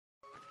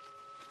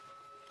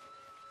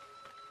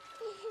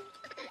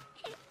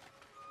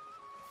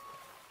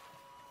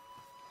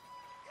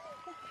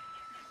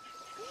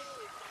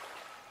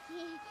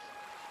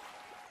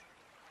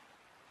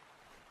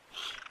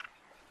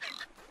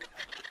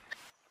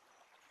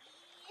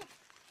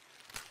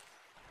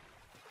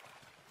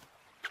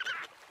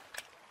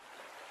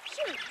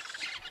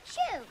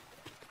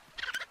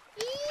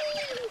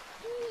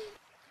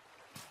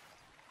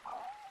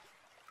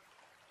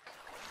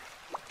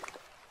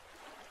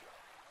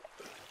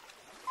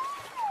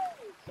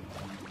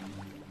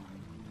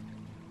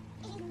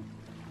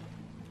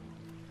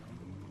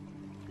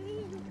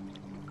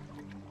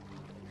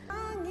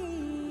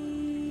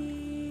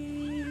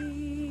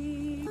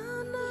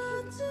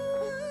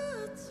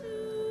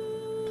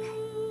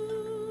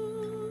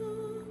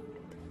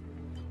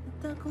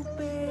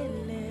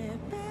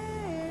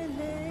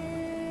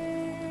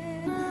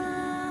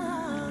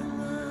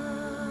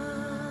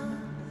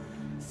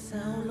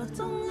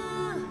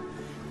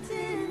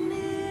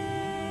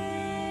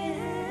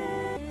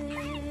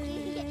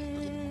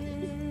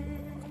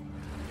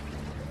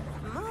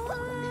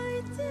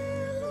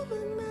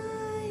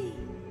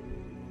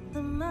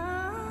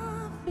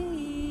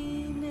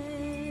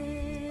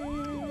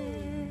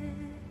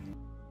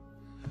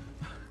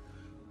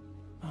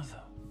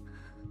Mother.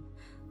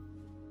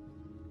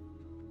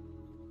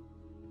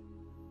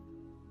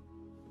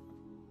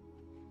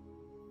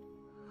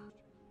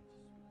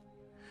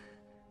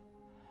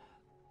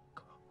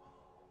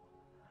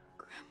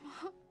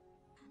 Grandma,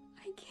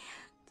 I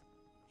can't.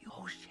 The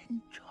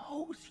ocean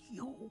chose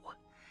you.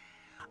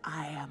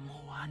 I am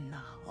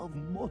Moana of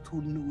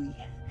Motunui.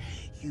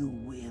 You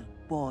will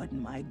board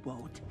my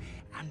boat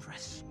and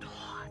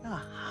restore the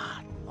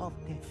heart of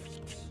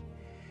Tefiti.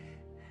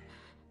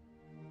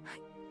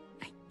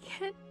 I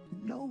can't.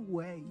 No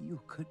way you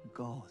could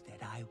go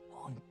that I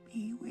won't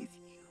be with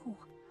you.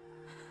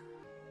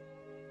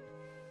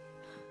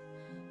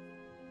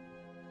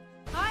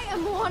 I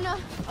am Moana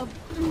of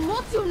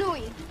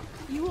Motunui.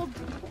 You will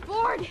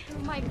board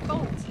my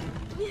boat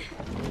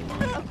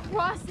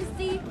across the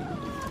sea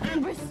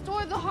and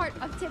restore the heart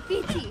of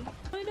Tefiti.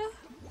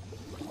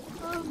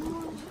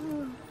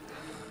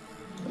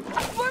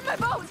 Board my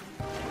boat!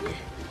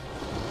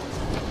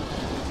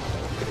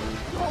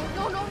 No,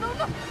 no, no, no,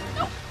 no,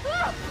 no!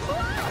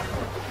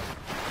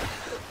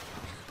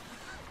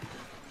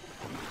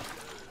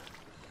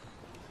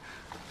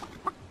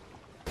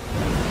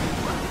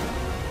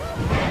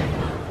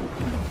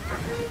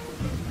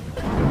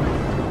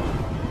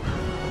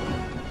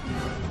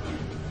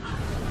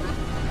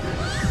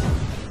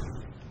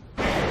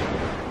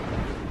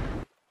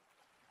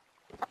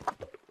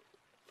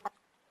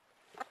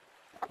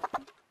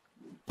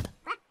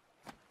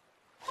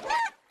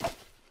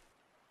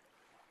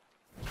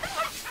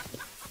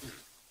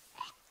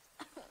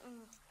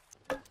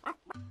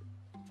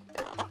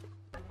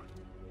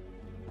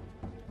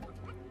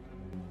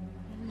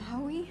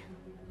 Maui?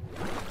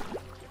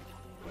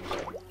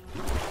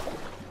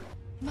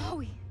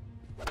 Maui.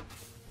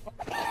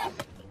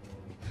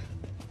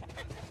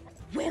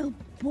 Will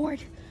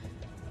board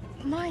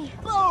my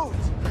Boat!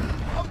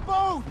 A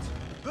boat!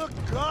 The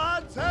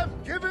gods have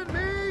given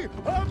me a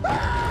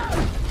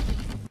boat!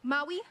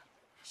 Maui,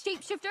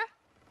 shapeshifter,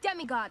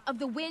 demigod of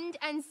the wind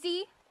and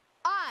sea.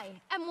 I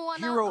am Moana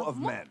Hero of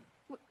men.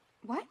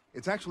 What?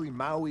 It's actually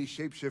Maui,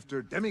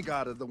 shapeshifter,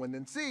 demigod of the wind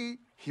and sea,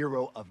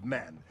 hero of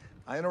men.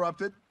 I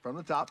interrupted from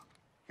the top.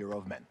 Hero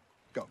of men.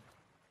 Go.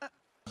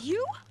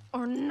 You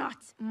are not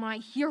my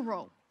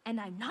hero, and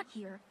I'm not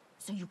here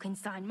so you can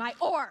sign my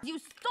oar. You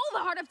stole the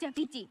heart of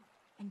Tefiti,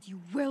 and you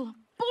will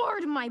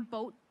board my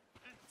boat,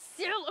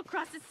 sail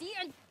across the sea,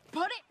 and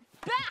put it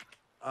back.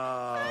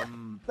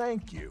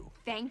 Thank you.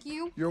 Thank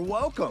you. You're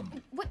welcome.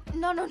 What?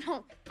 No, no,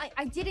 no.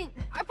 I didn't.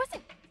 I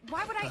wasn't.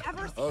 Why would I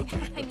ever say Okay,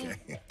 that? I mean,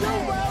 okay. You're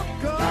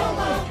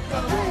welcome!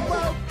 You're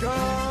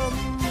welcome!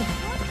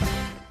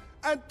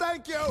 And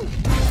thank you!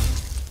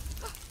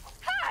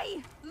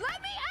 hey!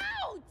 Let me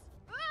out!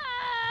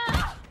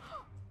 Ah!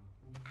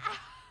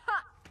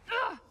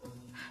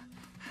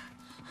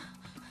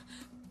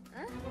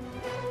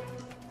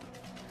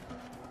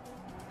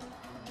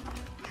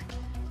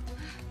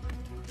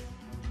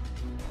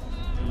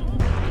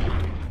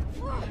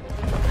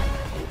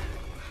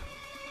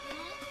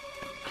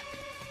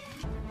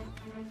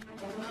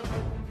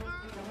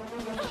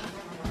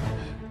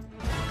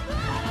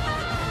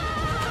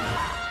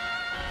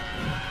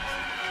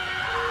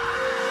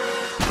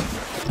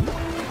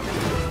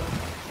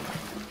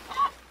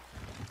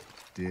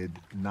 Did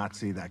not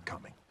see that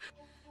coming.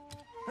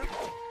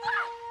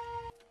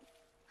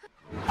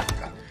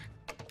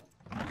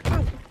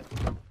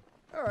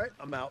 All right,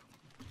 I'm out.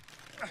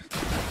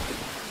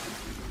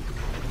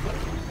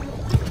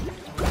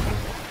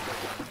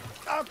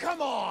 Oh,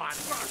 come on!